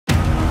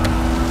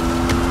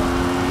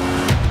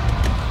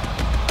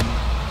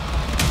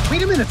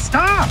wait a minute,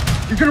 stop!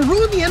 You're gonna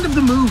ruin the end of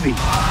the movie.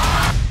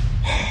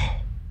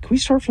 Can we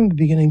start from the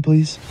beginning,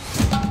 please?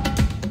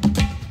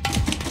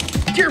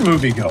 Dear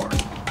moviegoer,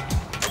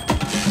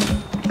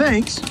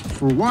 thanks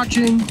for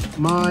watching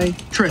my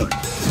trailer.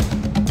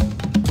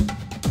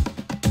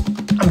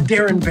 I'm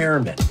Darren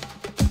Behrman.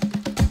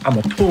 I'm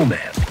a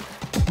poolman.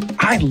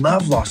 I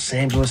love Los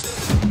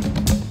Angeles,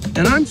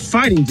 and I'm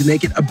fighting to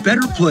make it a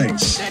better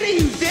place.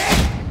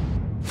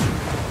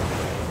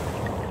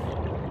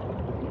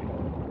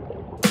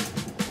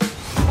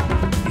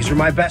 These are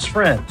my best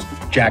friends,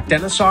 Jack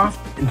Denisoff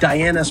and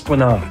Diane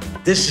Esplanade.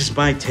 This is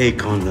my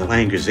take on the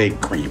Langer's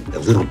egg cream. A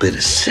little bit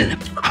of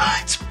cinnamon.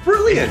 It's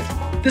brilliant.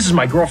 This is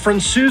my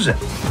girlfriend, Susan.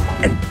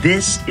 And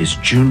this is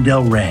June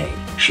Del Rey.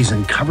 She's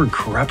uncovered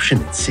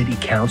corruption at city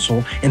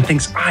council and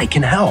thinks I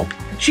can help.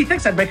 She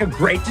thinks I'd make a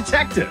great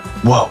detective.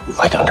 Whoa,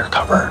 like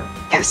undercover?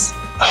 Yes.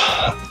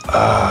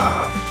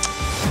 I'm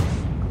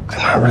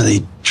not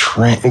really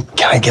trained.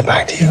 Can I get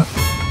back to you?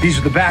 These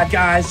are the bad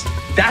guys.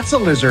 That's a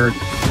lizard.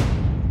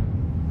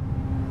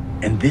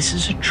 And this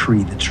is a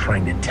tree that's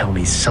trying to tell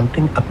me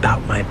something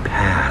about my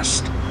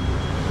past.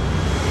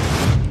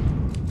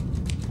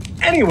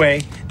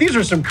 Anyway, these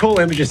are some cool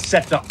images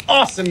set to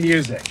awesome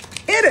music.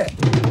 Hit it!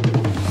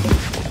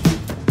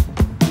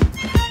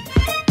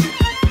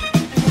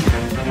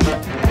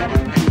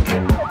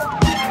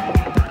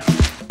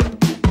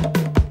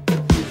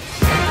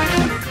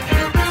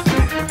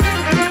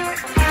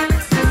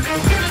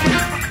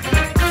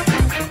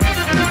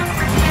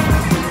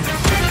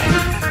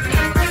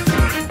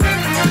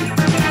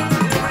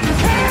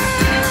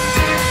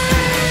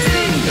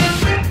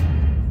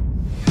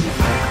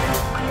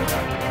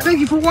 Thank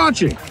you for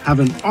watching. Have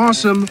an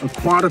awesome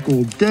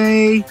aquatical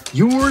day.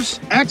 Yours,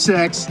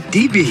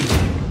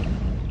 XXDB.